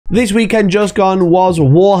This weekend just gone was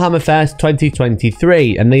Warhammer Fest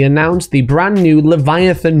 2023, and they announced the brand new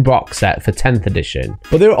Leviathan box set for 10th edition.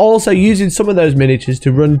 But they were also using some of those miniatures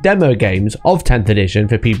to run demo games of 10th edition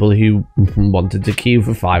for people who wanted to queue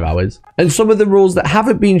for 5 hours. And some of the rules that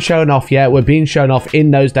haven't been shown off yet were being shown off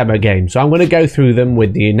in those demo games. So I'm going to go through them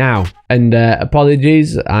with you now. And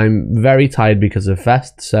apologies, I'm very tired because of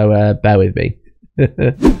Fest, so bear with me.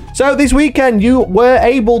 So this weekend you were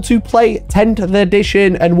able to play 10th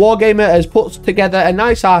edition, and Wargamer has put together a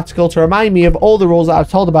nice article to remind me of all the rules that I've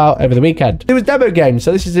told about over the weekend. It was demo games,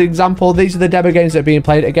 so this is an example. These are the demo games that are being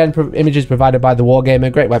played. Again, images provided by the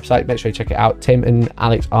Wargamer. Great website, make sure you check it out. Tim and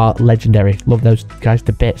Alex are legendary. Love those guys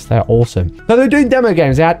to bits, they're awesome. So they're doing demo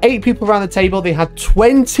games. They had 8 people around the table. They had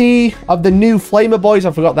 20 of the new Flamer Boys,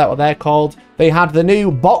 I forgot what they're called. They had the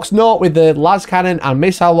new box Naught with the las cannon and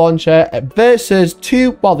missile launcher versus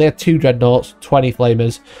they had 2 dreadnoughts, 20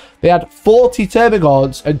 flamers. They had 40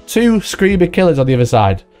 Termagants and 2 Screamer killers on the other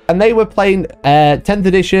side. And they were playing 10th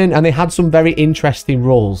edition, and they had some very interesting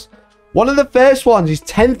rules. One of the first ones is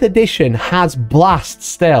 10th edition has blast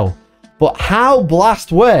still. But how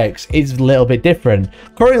blast works is a little bit different.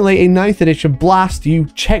 Currently in 9th edition, blast, you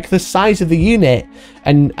check the size of the unit,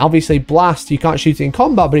 and obviously blast, you can't shoot it in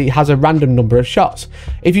combat, but it has a random number of shots.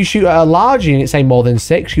 If you shoot at a large unit, say more than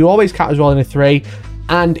 6, you always count as rolling a 3,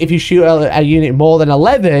 and if you shoot at a unit more than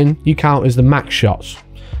 11, you count as the max shots.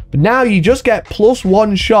 But now you just get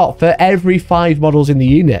 +1 shot for every 5 models in the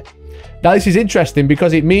unit. Now this is interesting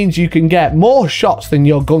because it means you can get more shots than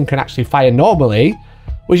your gun can actually fire normally,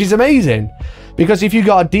 which is amazing, because if you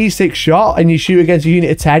got a D6 shot and you shoot against a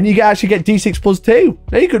unit of 10, you actually get D6 +2.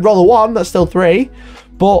 Now you could roll a 1, that's still 3,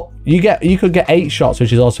 but you could get 8 shots,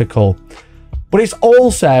 which is also cool. But it's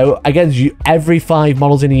also against every 5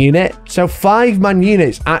 models in a unit, so 5-man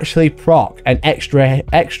units actually proc an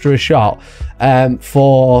extra shot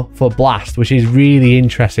for blast, which is really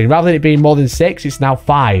interesting. Rather than it being more than 6, it's now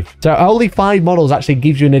 5. So only 5 models actually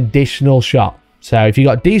gives you an additional shot. So if you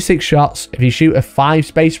got D6 shots, if you shoot a 5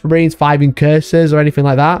 Space Marines, 5 Incursors or anything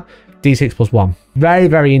like that, D6 +1. Very,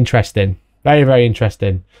 very interesting. Very, very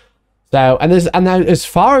interesting. So, and as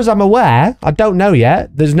far as I'm aware, I don't know yet,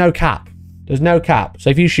 there's no cap. There's no cap. So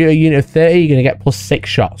if you shoot a unit of 30, you're going to get +6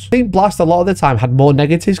 shots. I think Blast a lot of the time had more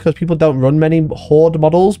negatives because people don't run many Horde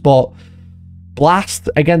models, but Blast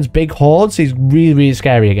against big Hordes is really, really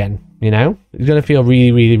scary again. You know, it's going to feel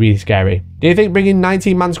really, really, really scary. Do you think bringing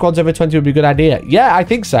 19-man squads over 20 would be a good idea? Yeah, I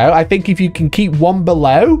think so. I think if you can keep 1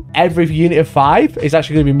 below every unit of 5, it's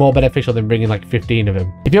actually going to be more beneficial than bringing like 15 of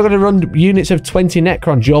them. If you're going to run units of 20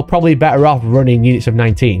 Necrons, you're probably better off running units of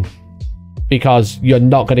 19 because you're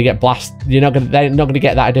not going to get blast. They're not going to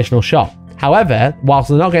get that additional shot. However, whilst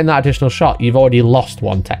they're not getting that additional shot, you've already lost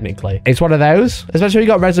one, technically. It's one of those, especially when you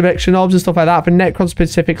got resurrection orbs and stuff like that. For Necron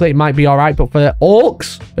specifically, it might be all right, but for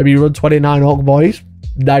Orcs, maybe you run 29 Orc Boys,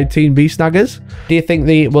 19 Beast Snaggers. Do you think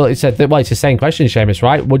it's the same question, Seamus,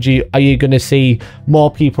 right? Are you going to see more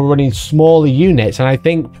people running smaller units? And I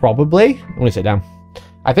think probably, I'm going to sit down.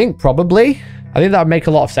 I think that would make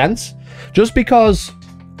a lot of sense. Just because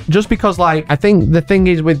like, I think the thing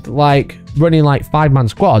is with like running like 5-man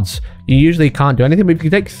squads, you usually can't do anything. But if you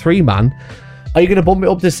take 3-man, are you going to bump it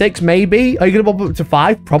up to 6? Maybe. Are you going to bump it up to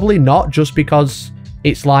 5? Probably not, just because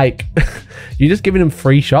it's like you're just giving them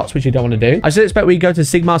free shots, which you don't want to do. I still expect we go to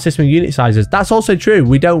Sigmar system unit sizes. That's also true.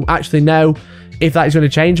 We don't actually know if that is going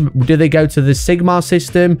to change. Do they go to the Sigmar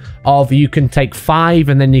system of you can take 5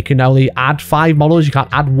 and then you can only add 5 models? You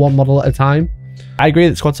can't add 1 model at a time. I agree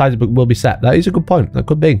that squad size will be set. That is a good point. That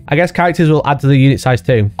could be. I guess characters will add to the unit size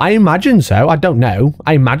too. I imagine so. I don't know.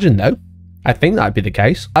 I imagine though. I think that'd be the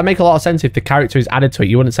case. That'd make a lot of sense if the character is added to it.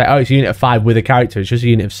 You wouldn't say, oh, it's a unit of 5 with a character. It's just a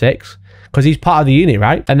unit of 6. Because he's part of the unit,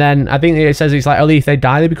 right? And then I think it says it's like only if they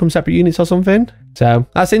die, they become separate units or something. So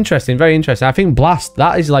that's interesting. Very interesting. I think Blast,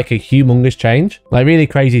 that is like a humongous change. Like really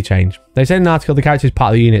crazy change. They said in an article the character is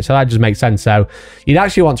part of the unit. So that just makes sense. So you'd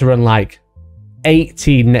actually want to run like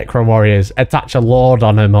 18 Necron warriors, attach a Lord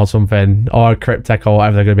on them or something, or a Cryptek or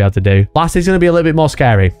whatever they're going to be able to do. Blast is going to be a little bit more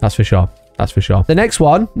scary. That's for sure. That's for sure. The next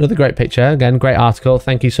one, another great picture. Again, great article.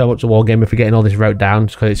 Thank you so much to Wargamer for getting all this wrote down,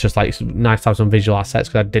 because it's just like it's nice to have some visual assets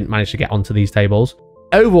because I didn't manage to get onto these tables.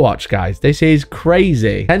 Overwatch, guys. This is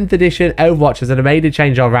crazy. 10th edition Overwatch has made a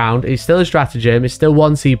change around. It's still a stratagem. It's still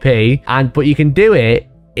 1 CP, but you can do it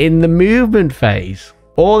in the movement phase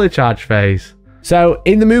or the charge phase. So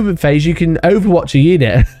in the movement phase, you can overwatch a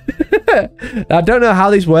unit. I don't know how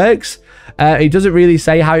this works. It doesn't really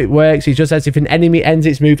say how it works. It just says if an enemy ends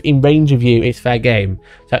its move in range of you, it's fair game.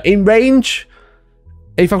 So in range,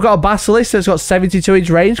 if I've got a Basilisk that's got 72-inch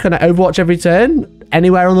range, can I overwatch every turn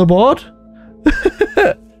anywhere on the board?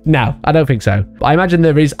 No, I don't think so. But I imagine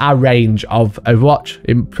there is a range of Overwatch,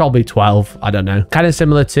 in probably 12. I don't know. Kind of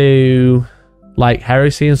similar to like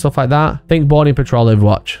Heresy and stuff like that. Think Boarding Patrol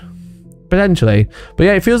Overwatch. Potentially. But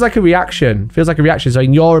yeah, it feels like a reaction. Feels like a reaction. So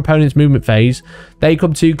in your opponent's movement phase, they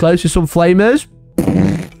come too close to some flamers.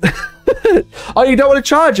 Oh, you don't want to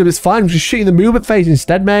charge them? It's fine. I'm just shooting the movement phase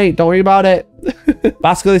instead, mate. Don't worry about it.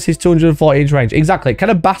 Basilisk is 240 inch range. Exactly. Can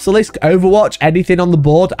a Basilisk Overwatch anything on the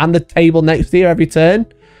board and the table next to you every turn?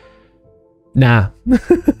 Nah.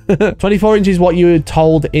 24 inches is what you were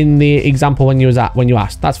told in the example when you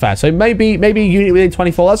asked. That's fair. So maybe a unit within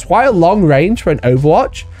 24. That's quite a long range for an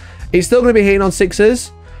Overwatch. It's still going to be hitting on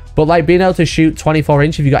 6s, but like being able to shoot 24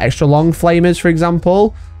 inch if you got extra long flamers, for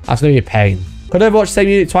example, that's going to be a pain. Could Overwatch same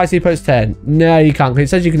unit twice in your opponent's turn? No, you can't. It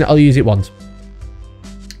says you can only use it once.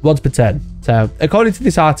 Once per turn. So according to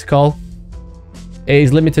this article, it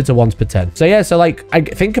is limited to once per turn. So yeah, so like I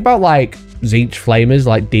think about like Tzeentch flamers,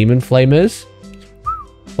 like demon flamers.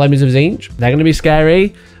 Flamers of Tzeentch. They're going to be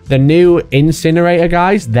scary. The new incinerator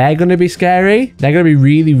guys, they're going to be scary. They're going to be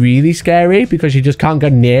really, really scary because you just can't go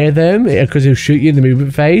near them because they'll shoot you in the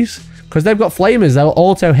movement phase. Because they've got flamers, they'll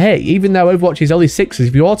auto hit. Even though Overwatch is only 6s,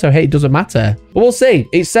 if you auto hit, it doesn't matter. But we'll see.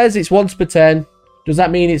 It says it's once per turn. Does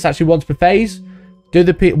that mean it's actually once per phase? Were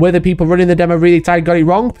the people running the demo really tired got it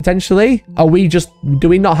wrong? Potentially. Do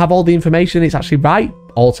we not have all the information it's actually right?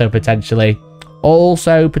 Also potentially.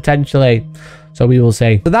 So we will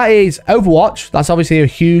see. So that is Overwatch. That's obviously a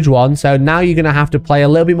huge one. So now you're going to have to play a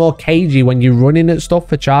little bit more cagey when you're running at stuff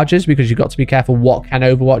for charges, because you've got to be careful what can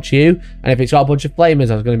Overwatch you. And if it's got a bunch of flamers,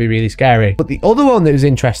 that's going to be really scary. But the other one that was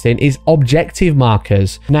interesting is objective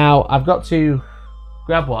markers. Now, I've got to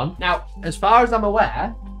grab one. Now, as far as I'm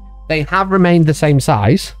aware, they have remained the same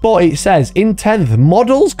size, but it says in 10th,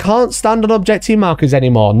 models can't stand on objective markers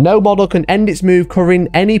anymore. No model can end its move covering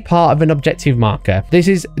any part of an objective marker. This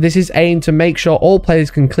is aimed to make sure all players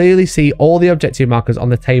can clearly see all the objective markers on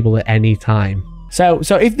the table at any time. So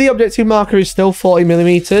if the objective marker is still 40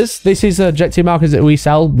 millimeters, this is objective markers that we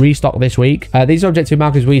sell, restock this week. These are objective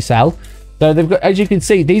markers we sell. So they've got, as you can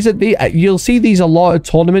see, you'll see these a lot of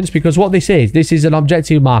tournaments, because what this is an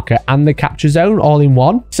objective marker and the capture zone all in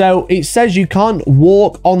one. So it says you can't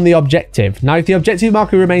walk on the objective. Now, if the objective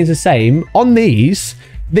marker remains the same on these,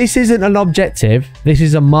 this isn't an objective. This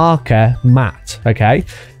is a marker mat. Okay.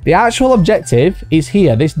 The actual objective is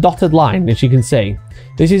here, this dotted line, as you can see.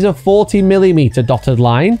 This is a 40 millimeter dotted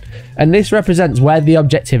line, and this represents where the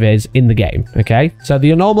objective is in the game. Okay, so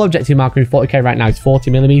the normal objective marker in 40k right now is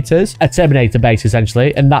 40 millimeters, a Terminator base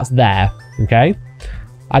essentially, and that's there. Okay,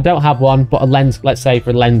 I don't have one, but a lens, let's say for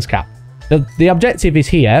a lens cap. The objective is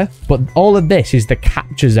here, but all of this is the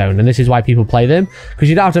capture zone, and this is why people play them, because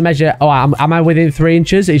you don't have to measure, oh, am I within 3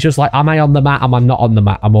 inches? It's just like, am I on the mat? Am I not on the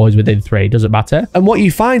mat? I'm always within 3. Doesn't matter. And what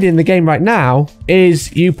you find in the game right now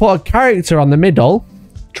is you put a character on the middle,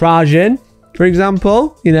 Trajan, for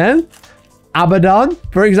example, you know, Abaddon,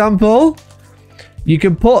 for example. You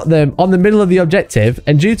can put them on the middle of the objective,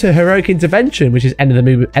 and due to heroic intervention, which is end of the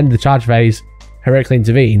movement, end of the charge phase, heroically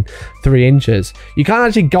intervene 3 inches, you can't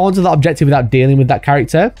actually go onto that objective without dealing with that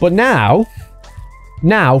character. But now,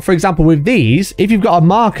 for example, with these, if you've got a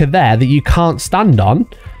marker there that you can't stand on,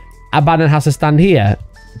 Abaddon has to stand here,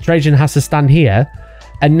 Trajan has to stand here,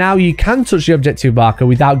 and now you can touch the objective marker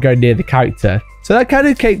without going near the character. So that kind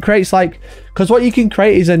of creates, like, because what you can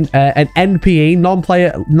create is an NPE,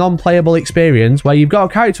 non-playable experience, where you've got a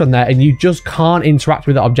character on there and you just can't interact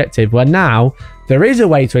with the objective, where now there is a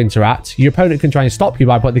way to interact. Your opponent can try and stop you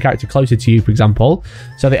by putting the character closer to you, for example.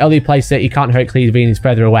 So the only place that you can't heroically intervene is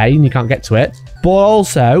further away and you can't get to it. But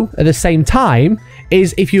also, at the same time,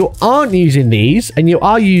 is if you aren't using these and you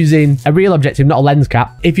are using a real objective, not a lens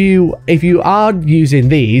cap, if you are using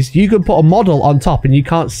these, you can put a model on top and you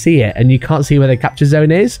can't see it, and you can't see where the capture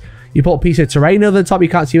zone is. You put a piece of terrain over the top, you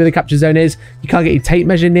can't see where the capture zone is. You can't get your tape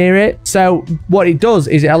measure near it. So what it does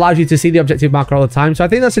is it allows you to see the objective marker all the time. So I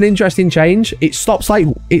think that's an interesting change. It stops like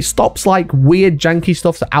weird janky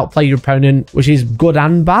stuff to outplay your opponent, which is good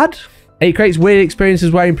and bad. It creates weird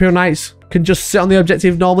experiences where Imperial Knights can just sit on the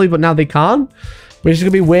objective normally, but now they can't, which is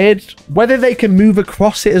going to be weird. Whether they can move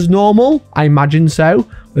across it as normal, I imagine so.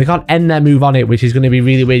 They can't end their move on it, which is going to be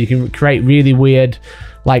really weird. You can create really weird,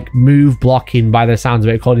 like, move blocking by the sounds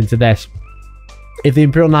of it, according to this. If the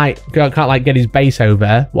Imperial Knight can't like get his base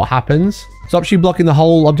over, what happens? Stops you blocking the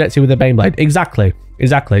whole objective with a Baneblade.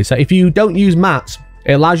 Exactly. So if you don't use mats,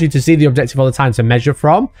 it allows you to see the objective all the time to measure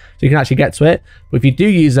from, so you can actually get to it. But if you do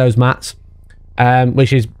use those mats,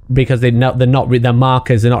 which is because their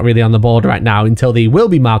markers are not really on the board right now, until they will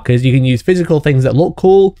be markers, you can use physical things that look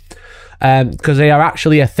cool, because they are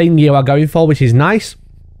actually a thing you are going for, which is nice.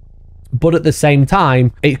 but at the same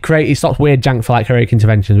time, it stops weird jank for like heroic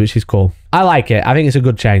interventions, which is cool. I like it. I think it's a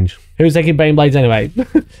good change. Who's taking Bane Blades anyway?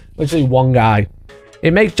 Literally one guy.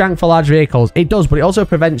 It makes jank for large vehicles. It does, but it also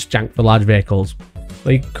prevents jank for large vehicles.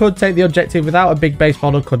 They could take the objective without a big base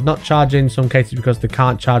model, could not charge in some cases because they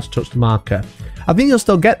can't charge touch the marker. I think you'll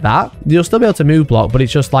still get that. You'll still be able to move block, but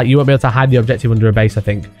it's just like you won't be able to hide the objective under a base, I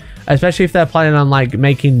think. Especially if they're planning on like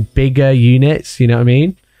making bigger units, you know what I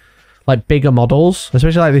mean? Like bigger models,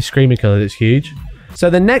 especially like this Screamer Killer that's huge. So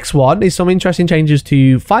the next one is some interesting changes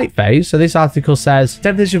to fight phase. So this article says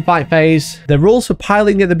 10th edition fight phase. The rules for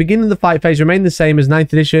piling at the beginning of the fight phase remain the same as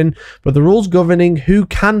 9th edition, but the rules governing who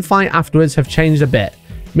can fight afterwards have changed a bit.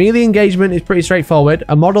 Melee engagement is pretty straightforward.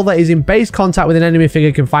 A model that is in base contact with an enemy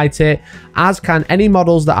figure can fight it, as can any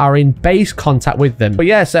models that are in base contact with them. But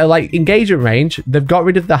yeah, so like engagement range, they've got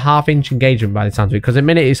rid of the half-inch engagement by the sounds of it, because a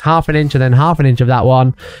minute is half an inch and then half an inch of that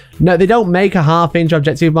one. No, they don't make a half-inch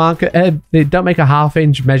objective marker. They don't make a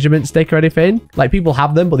half-inch measurement stick or anything. Like people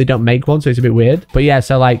have them, but they don't make one, so it's a bit weird. But yeah,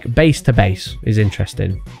 so like base to base is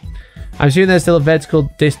interesting. I'm assuming there's still a vertical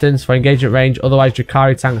distance for engagement range, otherwise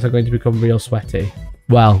Drakari tanks are going to become real sweaty.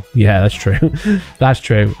 Well, yeah, that's true. That's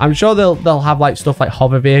true. I'm sure they'll have like stuff like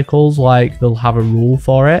hover vehicles, like they'll have a rule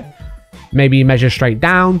for it. Maybe you measure straight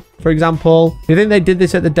down, for example. Do you think they did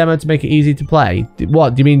this at the demo to make it easy to play?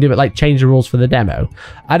 What do you mean? Do it like change the rules for the demo?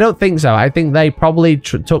 I don't think so. I think they probably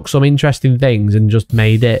took some interesting things and just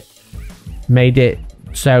made it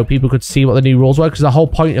so people could see what the new rules were, because the whole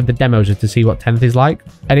point of the demos is to see what 10th is like.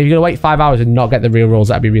 And if you're gonna wait 5 hours and not get the real rules,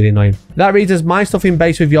 that'd be really annoying. That reads as my stuff in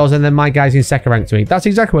base with yours and then my guys in second rank to me. That's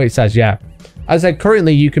exactly what it says, yeah. As I said,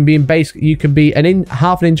 currently you can be in base, you can be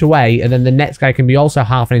half an inch away, and then the next guy can be also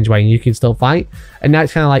half an inch away and you can still fight. And now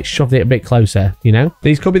it's kind of like shoved it a bit closer, you know?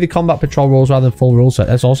 These could be the combat patrol rules rather than full rules, so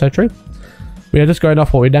that's also true. We are just going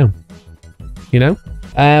off what we know, you know?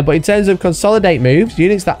 But in terms of consolidate moves,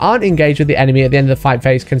 units that aren't engaged with the enemy at the end of the fight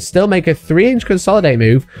phase can still make a 3-inch consolidate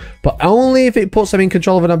move, but only if it puts them in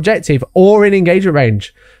control of an objective or in engagement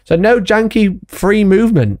range. So no janky free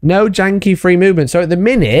movement. No janky free movement. So at the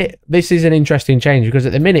minute, this is an interesting change, because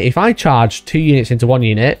at the minute, if I charge 2 units into 1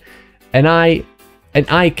 unit and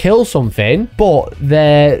I kill something, but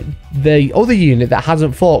the other unit that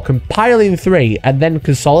hasn't fought can pile in 3 and then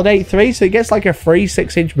consolidate 3, so it gets like a free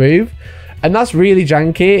 6-inch move. And that's really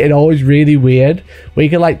janky and always really weird, where you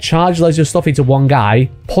can like charge loads of stuff into one guy,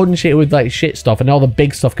 punch it with like shit stuff, and all the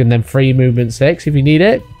big stuff can then free movement 6 if you need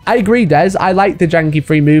it. I agree, Des. I like the janky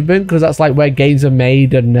free movement, because that's like where games are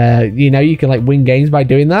made, and you know, you can like win games by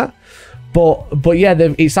doing that. But yeah,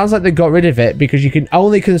 it sounds like they got rid of it, because you can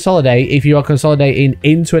only consolidate if you are consolidating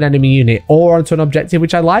into an enemy unit or onto an objective,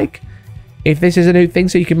 which I like. If this is a new thing,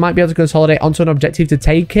 so you might be able to consolidate onto an objective to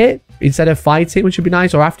take it instead of fighting, which would be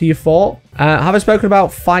nice, or after you fought. Have I spoken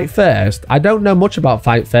about fight first? I don't know much about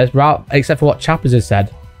fight first, except for what Chappers has said.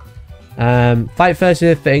 Fight first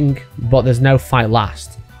is a thing, but there's no fight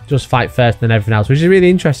last. Just fight first and everything else, which is really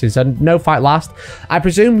interesting. So no fight last. I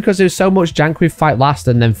presume because there's so much jank with fight last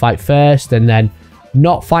and then fight first and then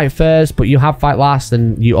not fight first, but you have fight last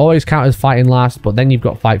and you always count as fighting last, but then you've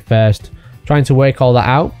got fight first. Trying to work all that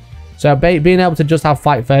out. So being able to just have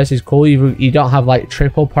fight first is cool. You don't have like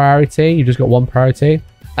triple priority. You've just got one priority.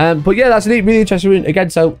 But yeah, that's really interesting. Again,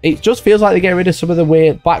 so it just feels like they're getting rid of some of the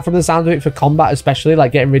weird, back from the sound of it for combat especially,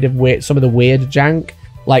 like getting rid of some of the weird jank,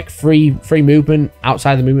 like free movement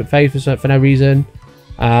outside the movement phase for no reason.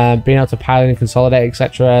 Being able to pile in and consolidate,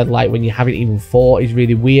 etc. Like when you haven't even fought is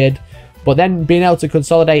really weird. But then being able to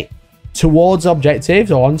consolidate towards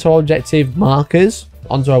objectives or onto objective markers,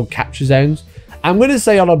 onto capture zones. I'm going to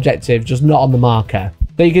say on objective, just not on the marker.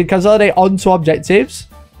 So you can consolidate onto objectives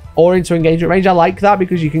or into engagement range. I like that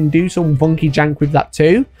because you can do some funky jank with that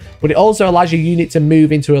too. But it also allows your unit to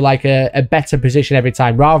move into a better position every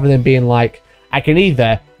time, rather than being like, I can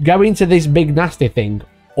either go into this big nasty thing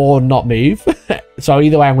or not move. So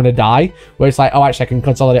either way, I'm going to die. Where it's like, oh, actually, I can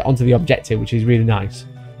consolidate onto the objective, which is really nice.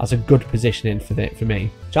 That's a good positioning for me.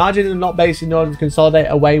 Charging and not basing in order to consolidate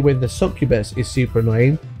away with the succubus is super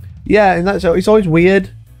annoying. Yeah, and that's it's always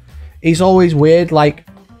weird. It's always weird, like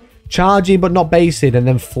charging but not basing and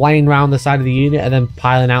then flying around the side of the unit and then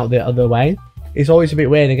piling out the other way. It's always a bit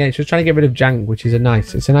weird. Again, it's just trying to get rid of jank, which is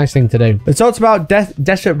it's a nice thing to do. It talks about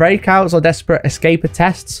desperate breakouts or desperate escaper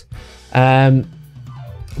tests. How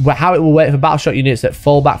it will work for battleshot units that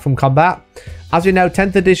fall back from combat. As we know,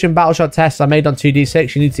 10th edition battleshot tests are made on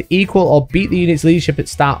 2d6. You need to equal or beat the unit's leadership at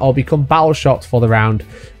start or become battleshot for the round.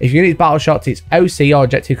 If your unit's battleshot, its OC or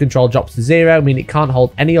objective control drops to 0, meaning it can't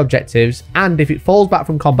hold any objectives. And if it falls back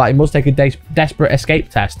from combat, it must take a desperate escape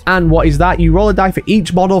test. And what is that? You roll a die for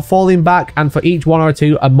each model falling back, and for each 1 or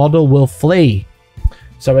 2, a model will flee.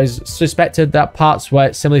 So it's suspected that parts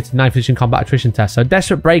were similar to 9th edition combat attrition test. So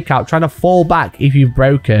desperate breakout, trying to fall back if you've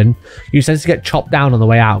broken, you tend to get chopped down on the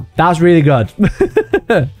way out. That's really good.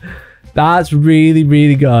 That's really,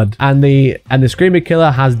 really good. And the Screamer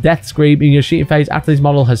Killer has Death Scream in your shooting phase. After this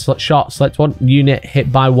model has shot, select one unit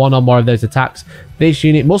hit by 1 or more of those attacks. This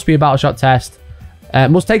unit must be a battleshot test.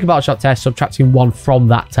 Must take a battleshot test, subtracting 1 from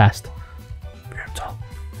that test. Brutal.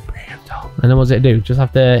 Brutal. And then what does it do? Just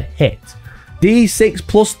have to hit. D6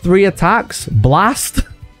 plus 3 attacks. Blast.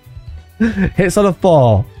 Hits on a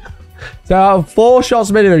 4. So 4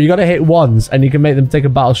 shots minimum. You got to hit once, and you can make them take a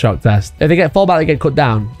battle shock test. If they get fall back, they get cut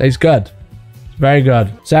down. It's good. It's very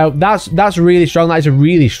good. So that's really strong. That is a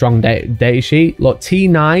really strong data sheet. Look,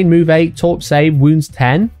 T9, move 8, torp save, wounds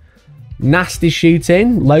 10. Nasty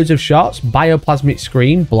shooting, loads of shots, bioplasmic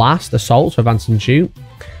screen, blast, assault, so advance and shoot.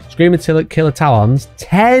 Screamer Killer Talons,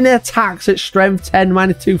 10 attacks at strength 10,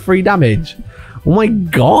 -2 free damage. Oh my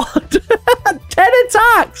god. 10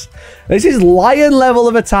 attacks. This is lion level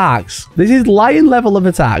of attacks. This is lion level of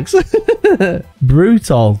attacks.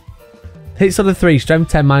 Brutal. Hits on a 3,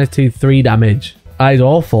 strength 10, -2, 3 damage. That is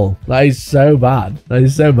awful. That is so bad. That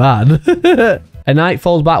is so bad. A knight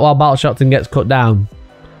falls back while battle shocked and gets cut down.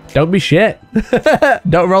 Don't be shit.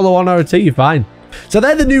 Don't roll a 1 or a 2, you're fine. So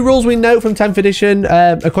they're the new rules we know from 10th edition,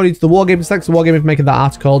 according to the Wargaming. Thanks to Wargaming for making that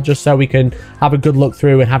article, just so we can have a good look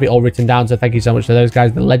through and have it all written down. So thank you so much to those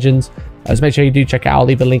guys, the legends. So make sure you do check it out. I'll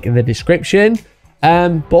leave a link in the description.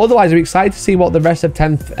 But otherwise, I'm excited to see what the rest of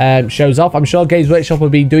 10th shows off. I'm sure Games Workshop will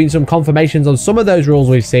be doing some confirmations on some of those rules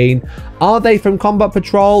we've seen. Are they from Combat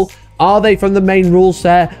Patrol? Are they from the main rule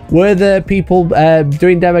set? Were the people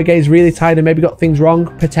doing demo games really tired and maybe got things wrong?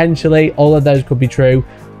 Potentially, all of those could be true.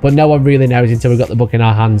 But no one really knows until we've got the book in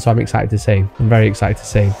our hands. So I'm excited to see. I'm very excited to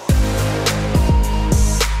see.